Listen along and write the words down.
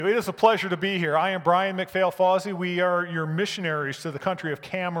It is a pleasure to be here. I am Brian McPhail-Fawzy. We are your missionaries to the country of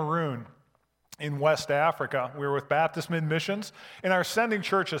Cameroon in West Africa. We're with Baptist Mid-Missions, and our sending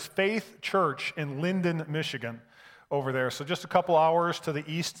church is Faith Church in Linden, Michigan, over there. So just a couple hours to the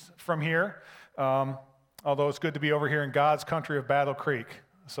east from here, although it's good to be over here in God's country of Battle Creek.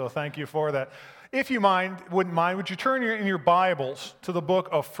 So thank you for that. If you wouldn't mind, would you turn in your Bibles to the book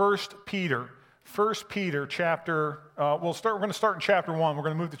of 1 Peter? 1 Peter chapter, we're going to start in chapter 1. We're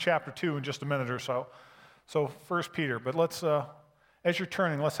going to move to chapter 2 in just a minute or so. So 1 Peter, but let's, as you're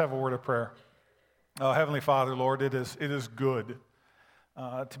turning, let's have a word of prayer. Heavenly Father, Lord, it is good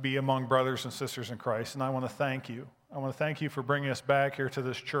to be among brothers and sisters in Christ, and I want to thank you. I want to thank you for bringing us back here to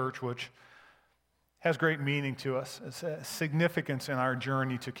this church, which has great meaning to us. It's a significance in our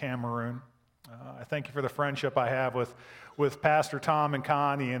journey to Cameroon. I thank you for the friendship I have with Pastor Tom and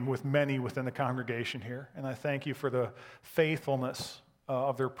Connie and with many within the congregation here. And I thank you for the faithfulness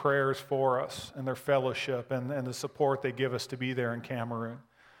of their prayers for us and their fellowship and the support they give us to be there in Cameroon.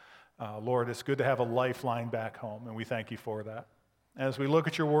 Lord, it's good to have a lifeline back home, and we thank you for that. As we look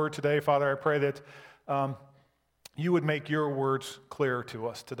at your word today, Father, I pray that you would make your words clear to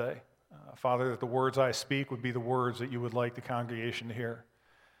us today. Father, that the words I speak would be the words that you would like the congregation to hear.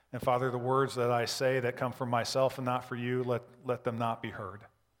 And Father, the words that I say that come from myself and not for you, let them not be heard.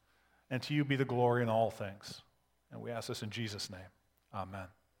 And to you be the glory in all things. And we ask this in Jesus' name. Amen.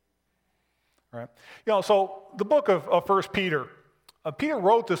 All right. So the book of 1 Peter, Peter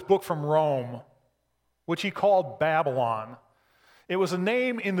wrote this book from Rome, which he called Babylon. It was a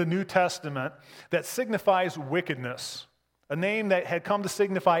name in the New Testament that signifies wickedness, a name that had come to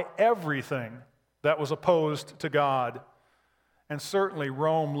signify everything that was opposed to God. And certainly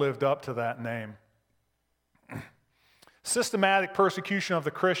Rome lived up to that name. Systematic persecution of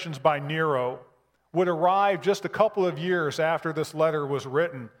the Christians by Nero would arrive just a couple of years after this letter was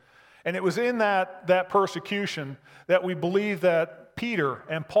written. And it was in that persecution that we believe that Peter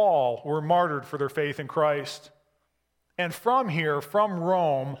and Paul were martyred for their faith in Christ. And from here, from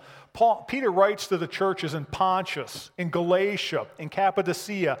Rome, Peter writes to the churches in Pontus, in Galatia, in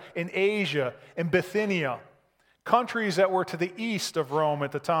Cappadocia, in Asia, in Bithynia, countries that were to the east of Rome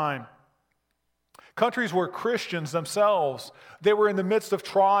at the time. Countries where Christians themselves, they were in the midst of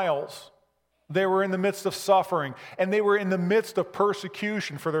trials, they were in the midst of suffering, and they were in the midst of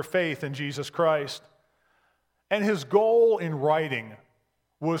persecution for their faith in Jesus Christ. And his goal in writing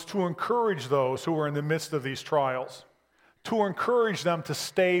was to encourage those who were in the midst of these trials, to encourage them to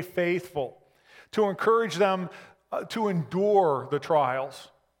stay faithful, to encourage them to endure the trials,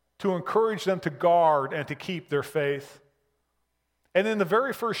 to encourage them to guard and to keep their faith. And in the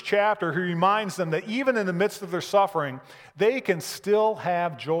very first chapter, he reminds them that even in the midst of their suffering, they can still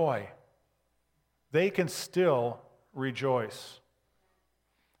have joy. They can still rejoice.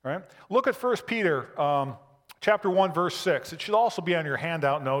 All right? Look at 1 Peter chapter 1, verse 6. It should also be on your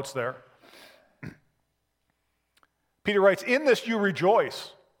handout notes there. Peter writes, "In this you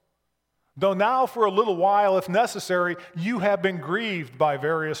rejoice, though now for a little while, if necessary, you have been grieved by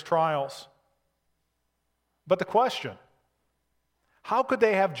various trials." But the question, how could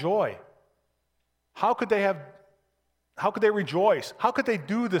they have joy? How could they rejoice? How could they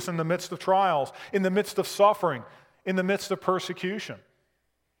do this in the midst of trials, in the midst of suffering, in the midst of persecution?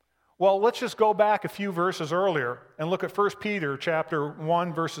 Well, let's just go back a few verses earlier and look at 1 Peter chapter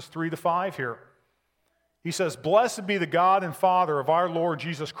 1, verses 3 to 5 here. He says, "Blessed be the God and Father of our Lord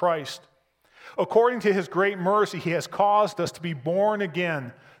Jesus Christ. According to his great mercy, he has caused us to be born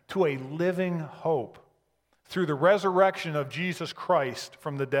again to a living hope through the resurrection of Jesus Christ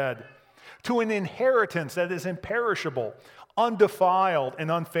from the dead, to an inheritance that is imperishable, undefiled, and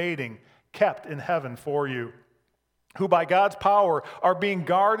unfading, kept in heaven for you, who by God's power are being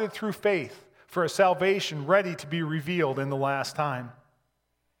guarded through faith for a salvation ready to be revealed in the last time."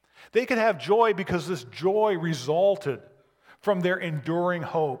 They could have joy because this joy resulted from their enduring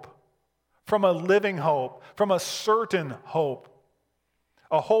hope, from a living hope, from a certain hope,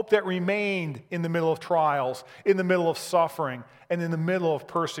 a hope that remained in the middle of trials, in the middle of suffering, and in the middle of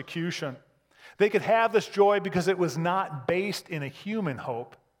persecution. They could have this joy because it was not based in a human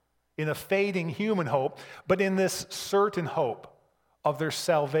hope, in a fading human hope, but in this certain hope of their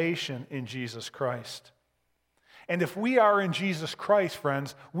salvation in Jesus Christ. And if we are in Jesus Christ,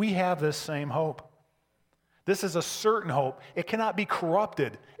 friends, we have this same hope. This is a certain hope. It cannot be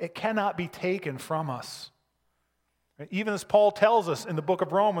corrupted. It cannot be taken from us. Even as Paul tells us in the book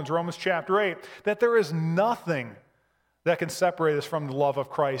of Romans, Romans chapter 8, that there is nothing that can separate us from the love of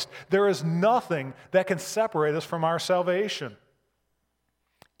Christ. There is nothing that can separate us from our salvation.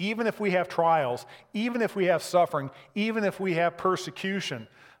 Even if we have trials, even if we have suffering, even if we have persecution,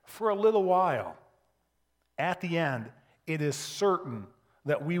 for a little while. At the end, it is certain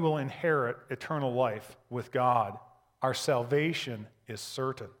that we will inherit eternal life with God. Our salvation is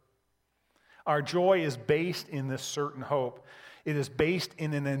certain. Our joy is based in this certain hope. It is based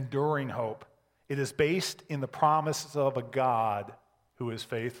in an enduring hope. It is based in the promises of a God who is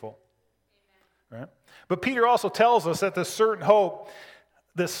faithful. Right? But Peter also tells us that this certain hope,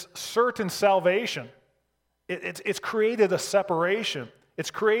 this certain salvation, it's created a separation.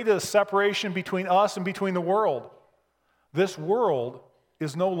 It's created a separation between us and between the world. This world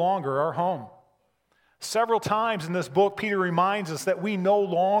is no longer our home. Several times in this book, Peter reminds us that we no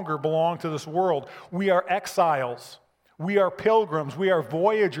longer belong to this world. We are exiles. We are pilgrims. We are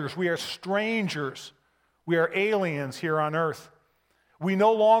voyagers. We are strangers. We are aliens here on earth. We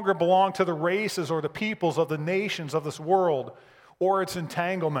no longer belong to the races or the peoples of the nations of this world or its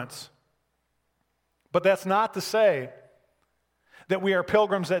entanglements. But that's not to say that we are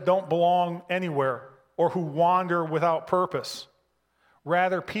pilgrims that don't belong anywhere or who wander without purpose.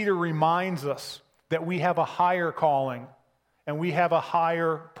 Rather, Peter reminds us that we have a higher calling and we have a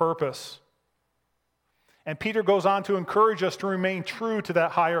higher purpose. And Peter goes on to encourage us to remain true to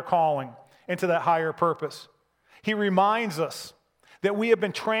that higher calling and to that higher purpose. He reminds us that we have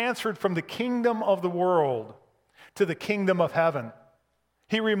been transferred from the kingdom of the world to the kingdom of heaven.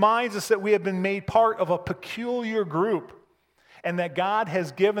 He reminds us that we have been made part of a peculiar group and that God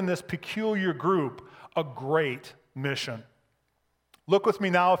has given this peculiar group a great mission. Look with me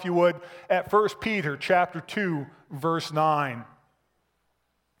now, if you would, at 1 Peter chapter 2, verse 9.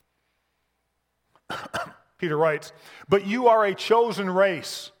 Peter writes, "But you are a chosen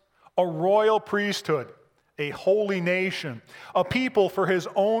race, a royal priesthood, a holy nation, a people for his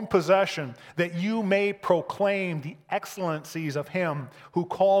own possession, that you may proclaim the excellencies of him who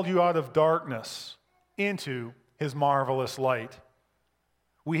called you out of darkness into his marvelous light."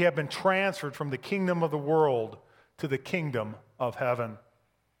 We have been transferred from the kingdom of the world to the kingdom of heaven.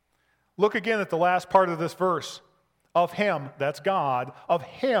 Look again at the last part of this verse. Of him, that's God, of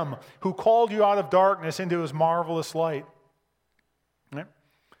him who called you out of darkness into his marvelous light. Right?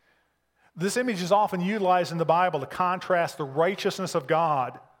 This image is often utilized in the Bible to contrast the righteousness of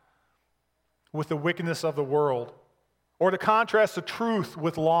God with the wickedness of the world, or to contrast the truth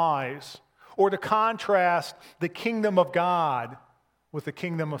with lies, or to contrast the kingdom of God with the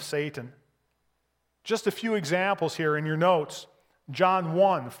kingdom of Satan. Just a few examples here in your notes. John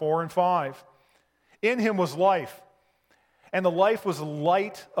 1, 4 and 5. In him was life, and the life was the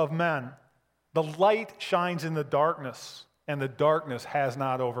light of men. The light shines in the darkness, and the darkness has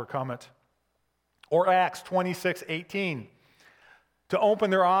not overcome it. Or Acts 26:18. To open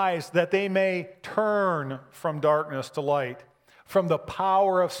their eyes that they may turn from darkness to light, from the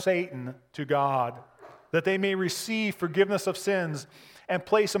power of Satan to God, that they may receive forgiveness of sins and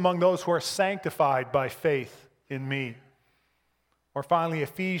place among those who are sanctified by faith in me. Or finally,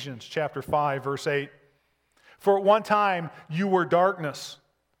 Ephesians chapter 5, verse 8. For at one time you were darkness,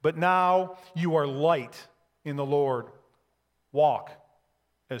 but now you are light in the Lord. Walk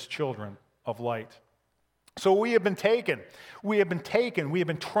as children of light. So we have been transferred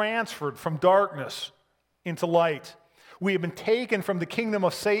from darkness into light. We have been taken from the kingdom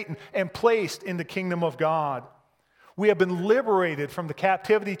of Satan and placed in the kingdom of God. We have been liberated from the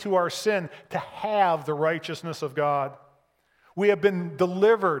captivity to our sin to have the righteousness of God. We have been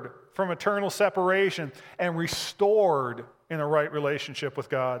delivered from eternal separation and restored in a right relationship with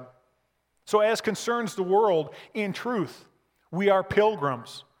God. So as concerns the world, in truth, we are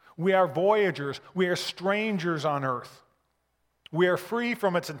pilgrims, we are voyagers, we are strangers on earth. We are free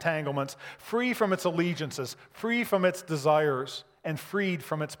from its entanglements, free from its allegiances, free from its desires, and freed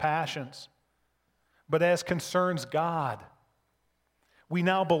from its passions. But as concerns God, we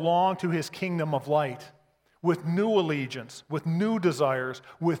now belong to his kingdom of light, with new allegiance, with new desires,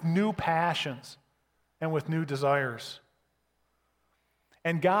 with new passions, and with new desires.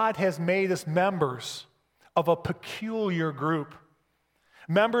 And God has made us members of a peculiar group,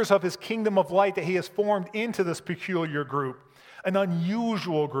 members of his kingdom of light that he has formed into this peculiar group, an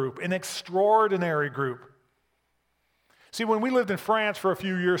unusual group, an extraordinary group. See, when we lived in France for a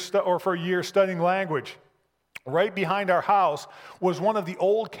few years, for a year studying language, right behind our house was one of the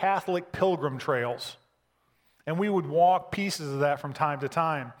old Catholic pilgrim trails. And we would walk pieces of that from time to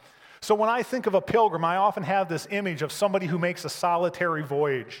time. So when I think of a pilgrim, I often have this image of somebody who makes a solitary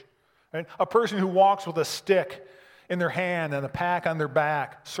voyage. Right? A person who walks with a stick in their hand and a pack on their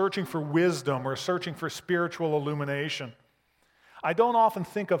back, searching for wisdom or searching for spiritual illumination. I don't often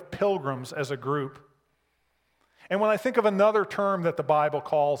think of pilgrims as a group. And when I think of another term that the Bible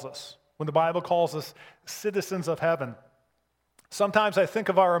calls us, when the Bible calls us citizens of heaven, Sometimes I think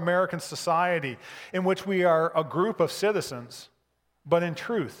of our American society in which we are a group of citizens, but in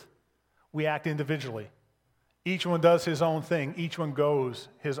truth, we act individually. Each one does his own thing. Each one goes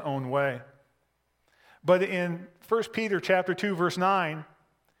his own way. But in 1 Peter chapter 2, verse 9,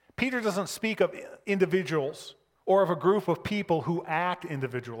 Peter doesn't speak of individuals or of a group of people who act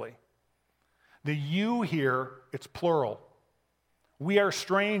individually. The you here, it's plural. We are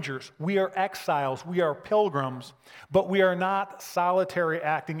strangers, we are exiles, we are pilgrims, but we are not solitary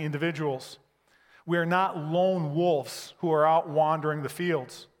acting individuals. We are not lone wolves who are out wandering the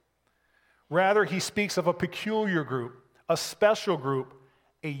fields. Rather, he speaks of a peculiar group, a special group,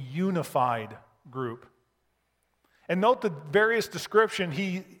 a unified group. And note the various description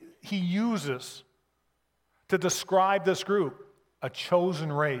he uses to describe this group: a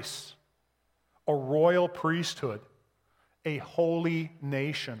chosen race, a royal priesthood, a holy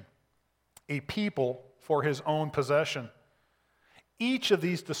nation, a people for his own possession. Each of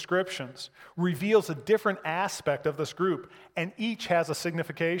these descriptions reveals a different aspect of this group, and each has a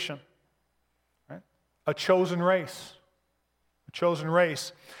signification. Right? A chosen race. A chosen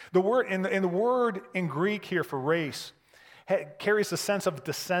race. The word in the word in Greek here for race carries a sense of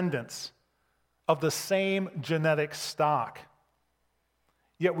descendants of the same genetic stock.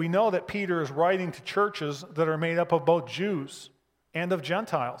 Yet we know that Peter is writing to churches that are made up of both Jews and of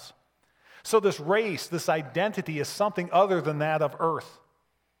Gentiles. So this race, this identity, is something other than that of earth.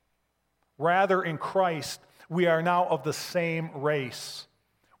 Rather, in Christ, we are now of the same race.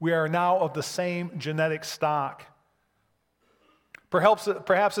 We are now of the same genetic stock. Perhaps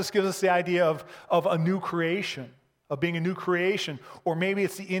this gives us the idea of a new creation, of being a new creation, or maybe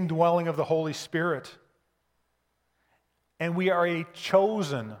it's the indwelling of the Holy Spirit. And we are a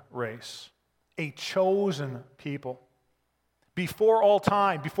chosen race, a chosen people. Before all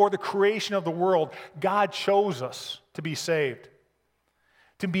time, before the creation of the world, God chose us to be saved,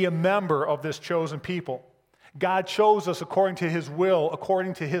 to be a member of this chosen people. God chose us according to his will,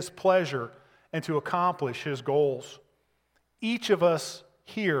 according to his pleasure, and to accomplish his goals. Each of us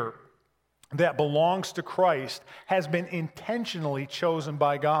here that belongs to Christ has been intentionally chosen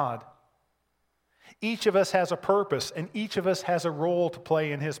by God. Each of us has a purpose, and each of us has a role to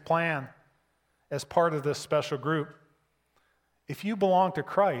play in his plan as part of this special group. If you belong to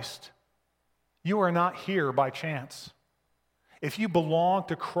Christ, you are not here by chance. If you belong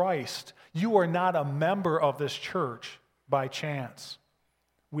to Christ, you are not a member of this church by chance.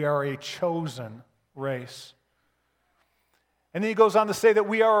 We are a chosen race. And then he goes on to say that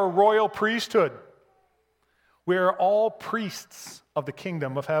we are a royal priesthood. We are all priests of the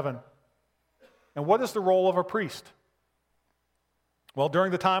kingdom of heaven. And what is the role of a priest? Well,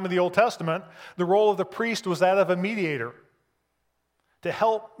 during the time of the Old Testament, the role of the priest was that of a mediator, to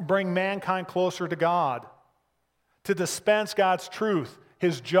help bring mankind closer to God, to dispense God's truth,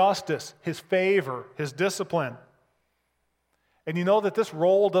 his justice, his favor, his discipline. And you know that this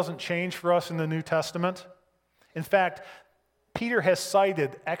role doesn't change for us in the New Testament. In fact, Peter has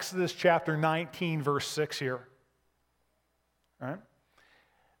cited Exodus chapter 19, verse 6 here. All right?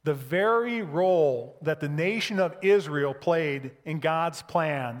 The very role that the nation of Israel played in God's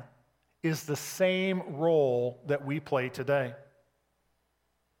plan is the same role that we play today.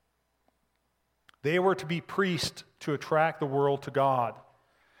 They were to be priests to attract the world to God,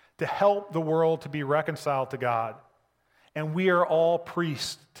 to help the world to be reconciled to God. And we are all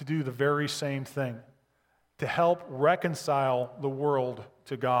priests to do the very same thing, to help reconcile the world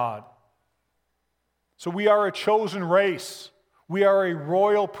to God. So we are a chosen race. We are a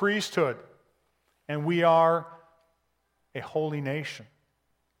royal priesthood, and we are a holy nation.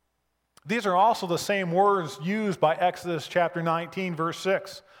 These are also the same words used by Exodus chapter 19, verse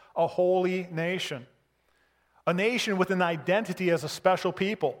 6, a holy nation. A nation with an identity as a special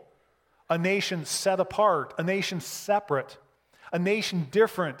people, a nation set apart, a nation separate, a nation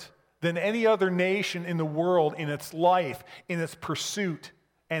different than any other nation in the world in its life, in its pursuit,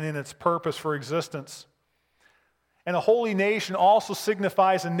 and in its purpose for existence. And a holy nation also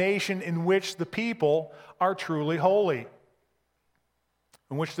signifies a nation in which the people are truly holy,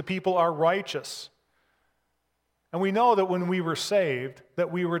 in which the people are righteous. And we know that when we were saved,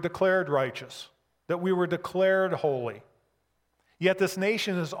 that we were declared righteous, that we were declared holy. Yet this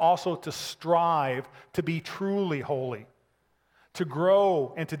nation is also to strive to be truly holy, to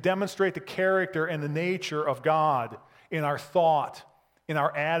grow and to demonstrate the character and the nature of God in our thought, in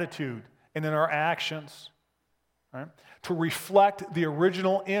our attitude, and in our actions. Right? To reflect the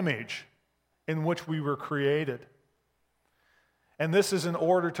original image in which we were created. And this is in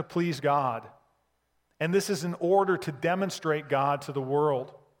order to please God. And this is in order to demonstrate God to the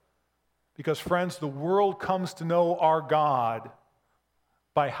world. Because, friends, the world comes to know our God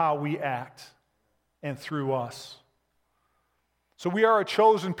by how we act and through us. So we are a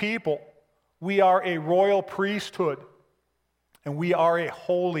chosen people. We are a royal priesthood. And we are a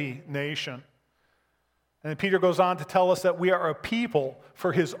holy nation. And then Peter goes on to tell us that we are a people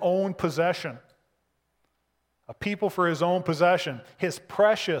for his own possession. A people for his own possession, his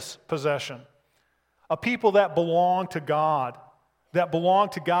precious possession. A people that belong to God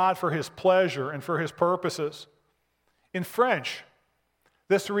for his pleasure and for his purposes. In French,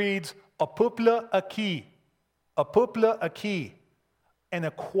 this reads, a peuple acquis, an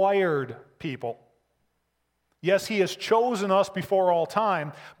acquired people. Yes, he has chosen us before all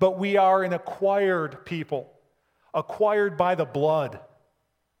time, but we are an acquired people, acquired by the blood,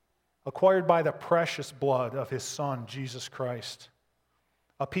 acquired by the precious blood of his Son, Jesus Christ,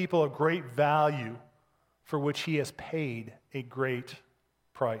 a people of great value for which he has paid a great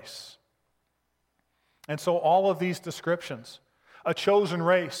price. And so all of these descriptions, a chosen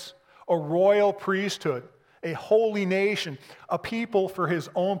race, a royal priesthood, a holy nation, a people for his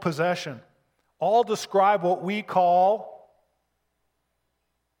own possession, all describe what we call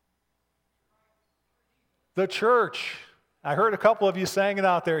the church. I heard a couple of you saying it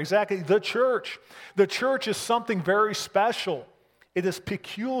out there. Exactly, the church. The church is something very special. It is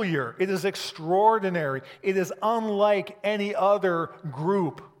peculiar. It is extraordinary. It is unlike any other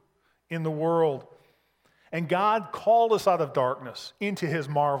group in the world. And God called us out of darkness into his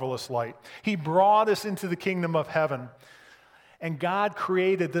marvelous light. He brought us into the kingdom of heaven. And God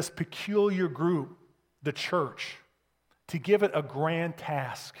created this peculiar group, the church, to give it a grand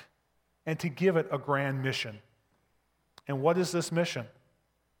task and to give it a grand mission. And what is this mission?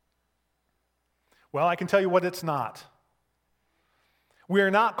 Well, I can tell you what it's not. We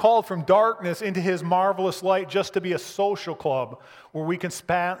are not called from darkness into his marvelous light just to be a social club where we can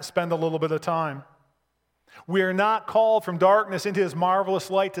spend a little bit of time. We are not called from darkness into his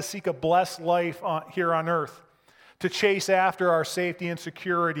marvelous light to seek a blessed life here on earth, to chase after our safety and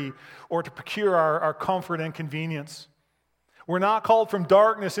security, or to procure our comfort and convenience. We're not called from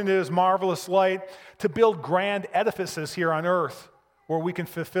darkness into his marvelous light to build grand edifices here on earth where we can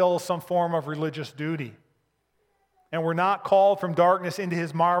fulfill some form of religious duty. And we're not called from darkness into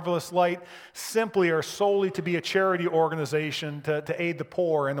his marvelous light simply or solely to be a charity organization to aid the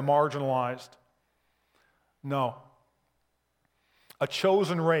poor and the marginalized. No. A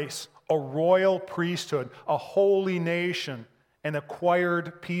chosen race, a royal priesthood, a holy nation, an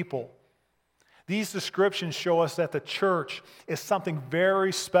acquired people. These descriptions show us that the church is something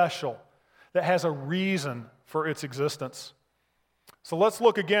very special that has a reason for its existence. So let's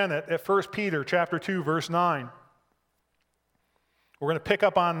look again at 1 Peter chapter 2, verse 9. We're going to pick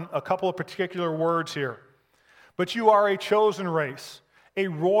up on a couple of particular words here. But you are a chosen race, a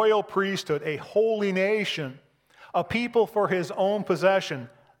royal priesthood, a holy nation, a people for his own possession,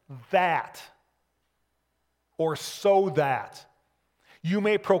 that, or so that, you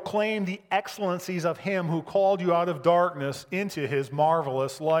may proclaim the excellencies of him who called you out of darkness into his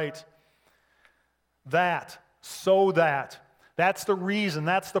marvelous light. That, so that, that's the reason,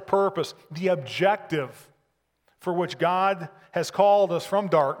 that's the purpose, the objective for which God has called us from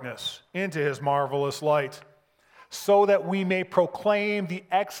darkness into his marvelous light, so that we may proclaim the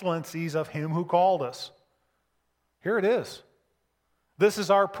excellencies of him who called us. Here it is. This is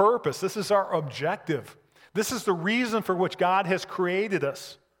our purpose. This is our objective. This is the reason for which God has created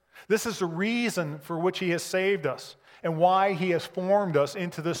us. This is the reason for which he has saved us and why he has formed us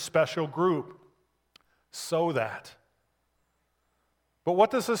into this special group. So that. But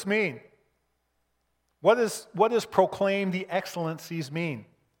what does this mean? What does proclaim the excellencies mean?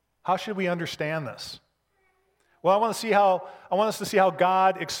 How should we understand this? Well, I want us to see how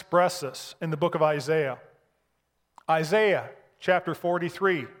God expressed this in the book of Isaiah. Isaiah chapter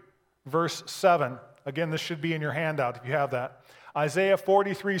 43, verse 7. Again, this should be in your handout if you have that. Isaiah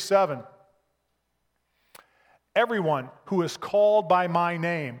 43, 7. Everyone who is called by my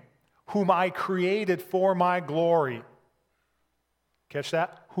name, whom I created for my glory. Catch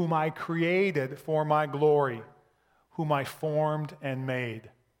that? Whom I created for my glory, whom I formed and made.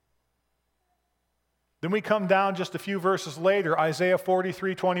 Then we come down just a few verses later, Isaiah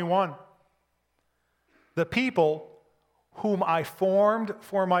 43, 21. The people whom I formed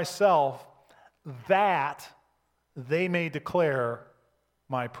for myself, that they may declare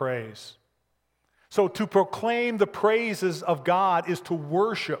my praise. So to proclaim the praises of God is to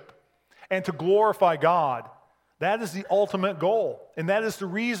worship and to glorify God. That is the ultimate goal, and that is the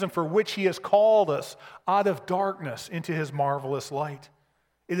reason for which he has called us out of darkness into his marvelous light.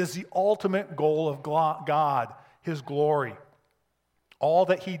 It is the ultimate goal of God, his glory. All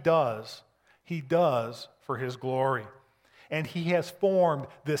that he does for his glory. And he has formed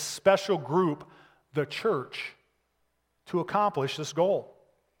this special group, the church, to accomplish this goal.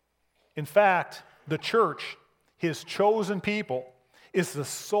 In fact, the church, his chosen people, is the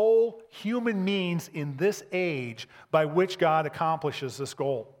sole human means in this age by which God accomplishes this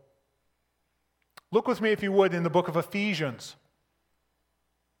goal. Look with me, if you would, in the book of Ephesians.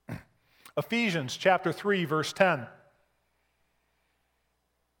 Ephesians chapter 3, verse 10.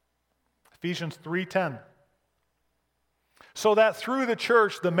 Ephesians 3:10. So that through the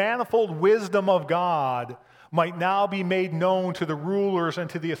church the manifold wisdom of God might now be made known to the rulers and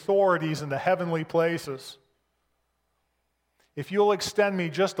to the authorities in the heavenly places. If you'll extend me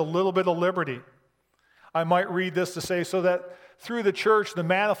just a little bit of liberty, I might read this to say, so that through the church the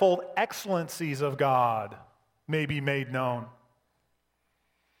manifold excellencies of God may be made known.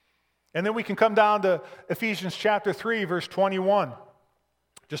 And then we can come down to Ephesians chapter 3, verse 21,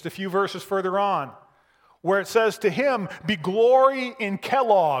 just a few verses further on, where it says, to him be glory in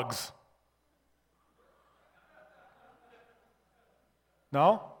Kellogg's.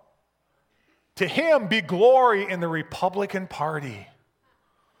 No? To him be glory in the Republican Party.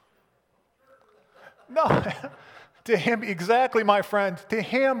 No, to him, exactly, my friend, to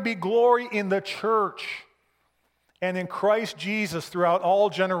him be glory in the church and in Christ Jesus throughout all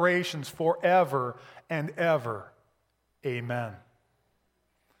generations, forever and ever. Amen.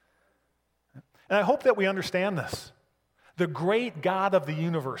 And I hope that we understand this. The great God of the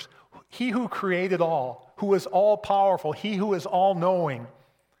universe, he who created all, who is all-powerful, he who is all-knowing,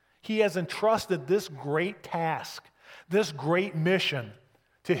 he has entrusted this great task, this great mission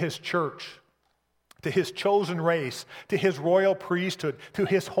to his church, to his chosen race, to his royal priesthood, to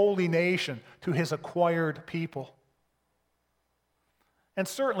his holy nation, to his acquired people. And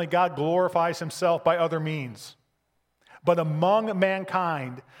certainly God glorifies himself by other means. But among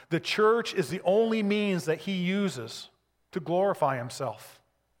mankind, the church is the only means that he uses to glorify himself.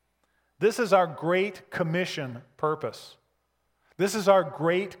 This is our great commission purpose. This is our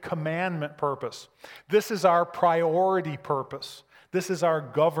great commandment purpose. This is our priority purpose. This is our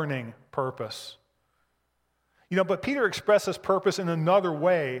governing purpose. But Peter expresses purpose in another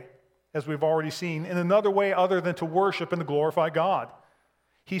way, as we've already seen, in another way other than to worship and to glorify God.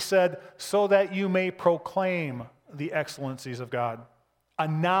 He said, so that you may proclaim the excellencies of God,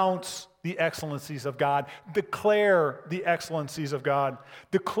 announce the excellencies of God, declare the excellencies of God,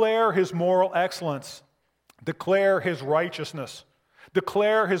 declare his moral excellence, declare his righteousness,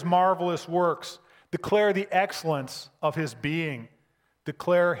 declare his marvelous works, declare the excellence of his being,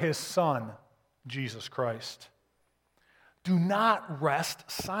 declare his Son, Jesus Christ. Do not rest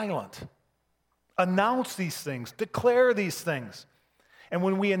silent. Announce these things, declare these things. And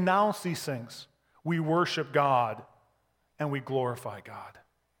when we announce these things, we worship God and we glorify God.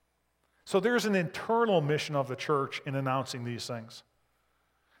 So there's an internal mission of the church in announcing these things.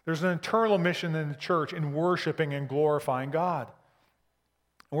 There's an internal mission in the church in worshiping and glorifying God.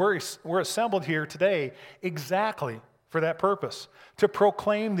 We're assembled here today exactly for that purpose, to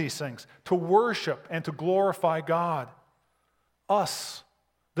proclaim these things, to worship and to glorify God. Us,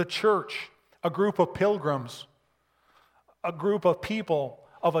 the church, a group of pilgrims, a group of people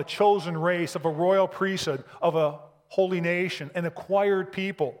of a chosen race, of a royal priesthood, of a holy nation, an acquired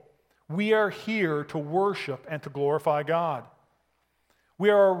people. We are here to worship and to glorify God. We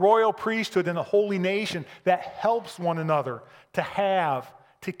are a royal priesthood and a holy nation that helps one another to have,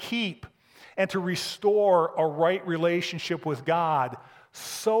 to keep, and to restore a right relationship with God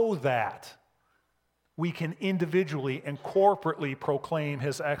so that we can individually and corporately proclaim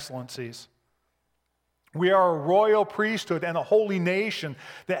his excellencies. We are a royal priesthood and a holy nation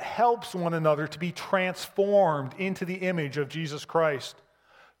that helps one another to be transformed into the image of Jesus Christ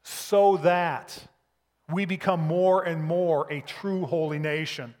so that we become more and more a true holy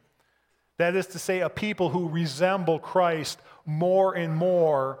nation. That is to say, a people who resemble Christ more and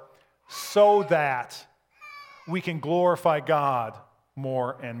more so that we can glorify God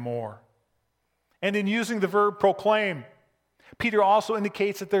more and more. And in using the verb proclaim, Peter also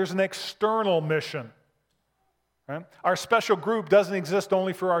indicates that there's an external mission. Right? Our special group doesn't exist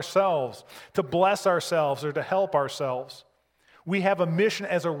only for ourselves, to bless ourselves or to help ourselves. We have a mission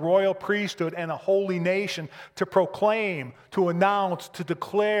as a royal priesthood and a holy nation to proclaim, to announce, to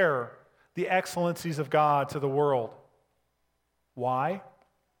declare the excellencies of God to the world. Why?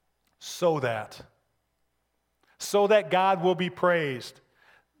 So that God will be praised,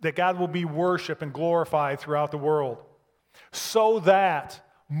 that God will be worshiped and glorified throughout the world, so that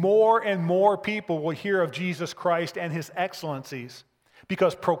more and more people will hear of Jesus Christ and his excellencies,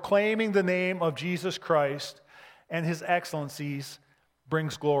 because proclaiming the name of Jesus Christ and his excellencies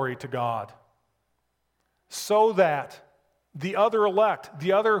brings glory to God. So that the other elect,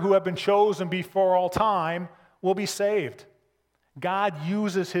 the other who have been chosen before all time, will be saved. God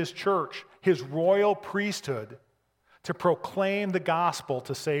uses his church, his royal priesthood, to proclaim the gospel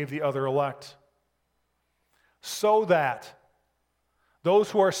to save the other elect. So that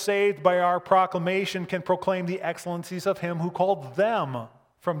those who are saved by our proclamation can proclaim the excellencies of him who called them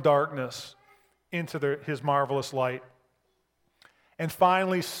from darkness into his marvelous light. And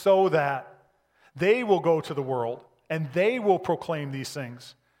finally, so that they will go to the world and they will proclaim these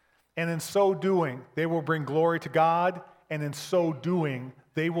things. And in so doing, they will bring glory to God, and in so doing,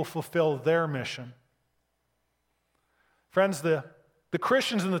 they will fulfill their mission. Friends, the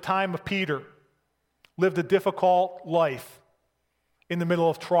Christians in the time of Peter lived a difficult life in the middle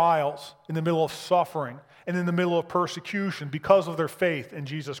of trials, in the middle of suffering, and in the middle of persecution because of their faith in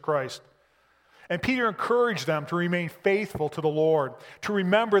Jesus Christ. And Peter encouraged them to remain faithful to the Lord, to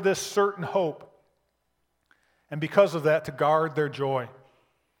remember this certain hope, and because of that, to guard their joy.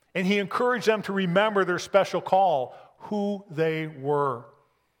 And he encouraged them to remember their special call, who they were.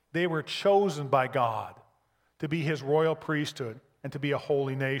 They were chosen by God to be his royal priesthood and to be a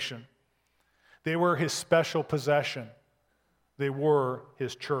holy nation. They were his special possession. They were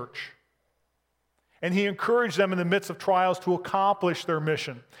his church. And he encouraged them in the midst of trials to accomplish their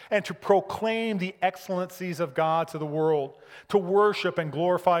mission and to proclaim the excellencies of God to the world, to worship and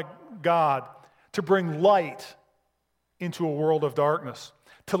glorify God, to bring light into a world of darkness,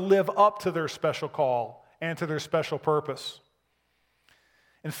 to live up to their special call and to their special purpose.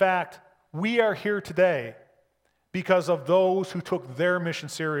 In fact, we are here today because of those who took their mission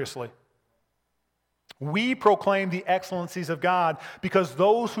seriously. We proclaim the excellencies of God because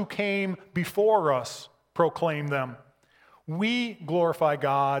those who came before us proclaimed them. We glorify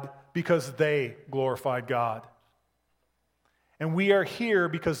God because they glorified God. And we are here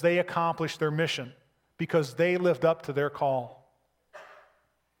because they accomplished their mission, because they lived up to their call.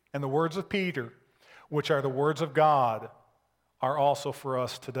 And the words of Peter, which are the words of God, are also for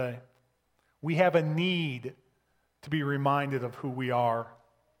us today. We have a need to be reminded of who we are.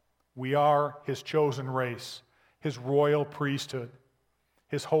 We are his chosen race, his royal priesthood,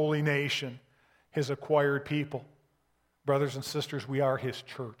 his holy nation, his acquired people. Brothers and sisters, we are his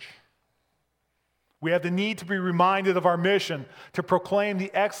church. We have the need to be reminded of our mission to proclaim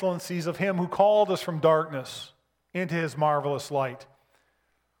the excellencies of him who called us from darkness into his marvelous light.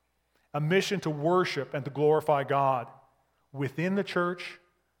 A mission to worship and to glorify God within the church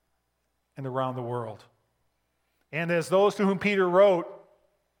and around the world. And as those to whom Peter wrote,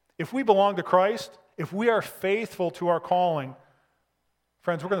 if we belong to Christ, if we are faithful to our calling,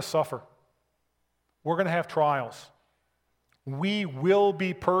 friends, we're going to suffer. We're going to have trials. We will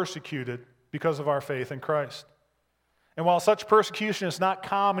be persecuted because of our faith in Christ. And while such persecution is not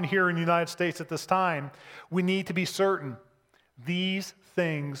common here in the United States at this time, we need to be certain these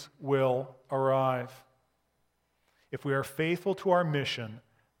things will arrive. If we are faithful to our mission,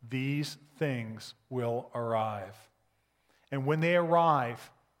 these things will arrive. And when they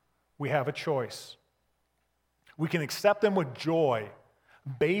arrive, we have a choice. We can accept them with joy,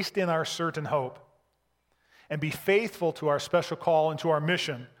 based in our certain hope, and be faithful to our special call and to our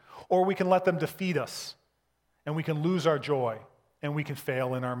mission, or we can let them defeat us, and we can lose our joy, and we can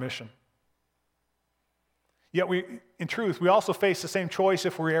fail in our mission. Yet in truth, we also face the same choice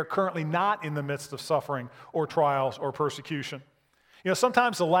if we are currently not in the midst of suffering or trials or persecution.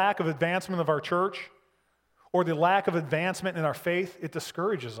 Sometimes the lack of advancement of our church or the lack of advancement in our faith, it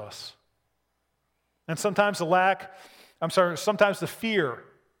discourages us. And sometimes the fear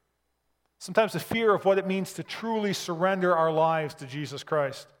of what it means to truly surrender our lives to Jesus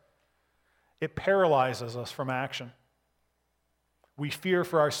Christ, it paralyzes us from action. We fear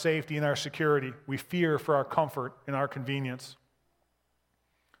for our safety and our security. We fear for our comfort and our convenience.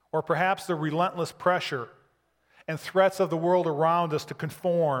 Or perhaps the relentless pressure and threats of the world around us to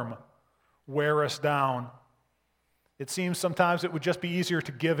conform wear us down. It seems sometimes it would just be easier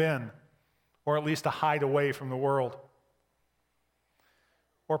to give in, or at least to hide away from the world.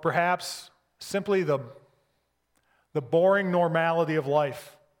 Or perhaps simply the boring normality of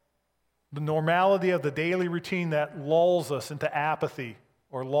life, the normality of the daily routine that lulls us into apathy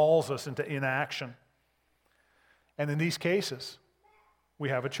or lulls us into inaction. And in these cases, we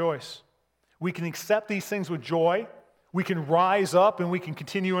have a choice. We can accept these things with joy, we can rise up and we can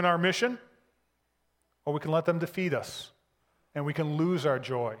continue in our mission, or we can let them defeat us, and we can lose our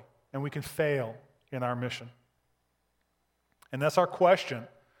joy, and we can fail in our mission. And that's our question,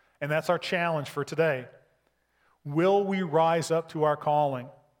 and that's our challenge for today. Will we rise up to our calling?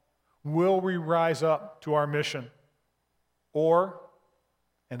 Will we rise up to our mission? Or,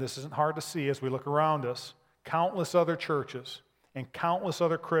 and this isn't hard to see as we look around us, countless other churches and countless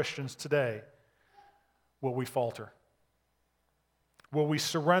other Christians today, will we falter? Will we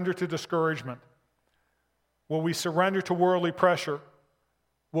surrender to discouragement? Will we surrender to worldly pressure?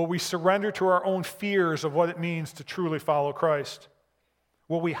 Will we surrender to our own fears of what it means to truly follow Christ?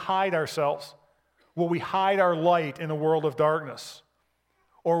 Will we hide ourselves? Will we hide our light in a world of darkness?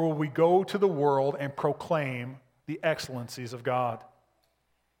 Or will we go to the world and proclaim the excellencies of God?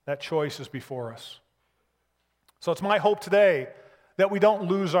 That choice is before us. So it's my hope today that we don't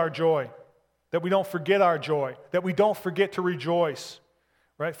lose our joy, that we don't forget our joy, that we don't forget to rejoice.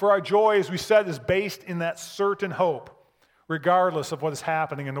 Right? For our joy, as we said, is based in that certain hope, regardless of what is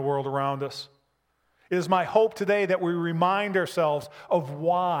happening in the world around us. It is my hope today that we remind ourselves of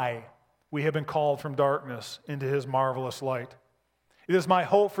why we have been called from darkness into His marvelous light. It is my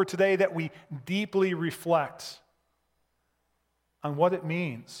hope for today that we deeply reflect on what it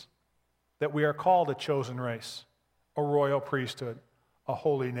means that we are called a chosen race, a royal priesthood, a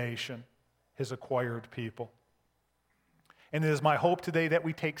holy nation, His acquired people. And it is my hope today that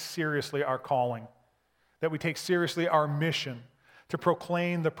we take seriously our calling, that we take seriously our mission to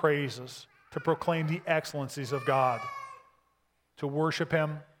proclaim the praises, to proclaim the excellencies of God, to worship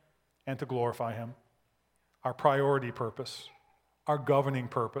Him and to glorify Him. Our priority purpose, our governing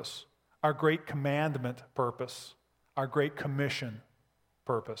purpose, our great commandment purpose, our great commission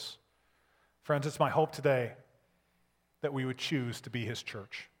purpose. Friends, it's my hope today that we would choose to be His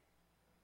church.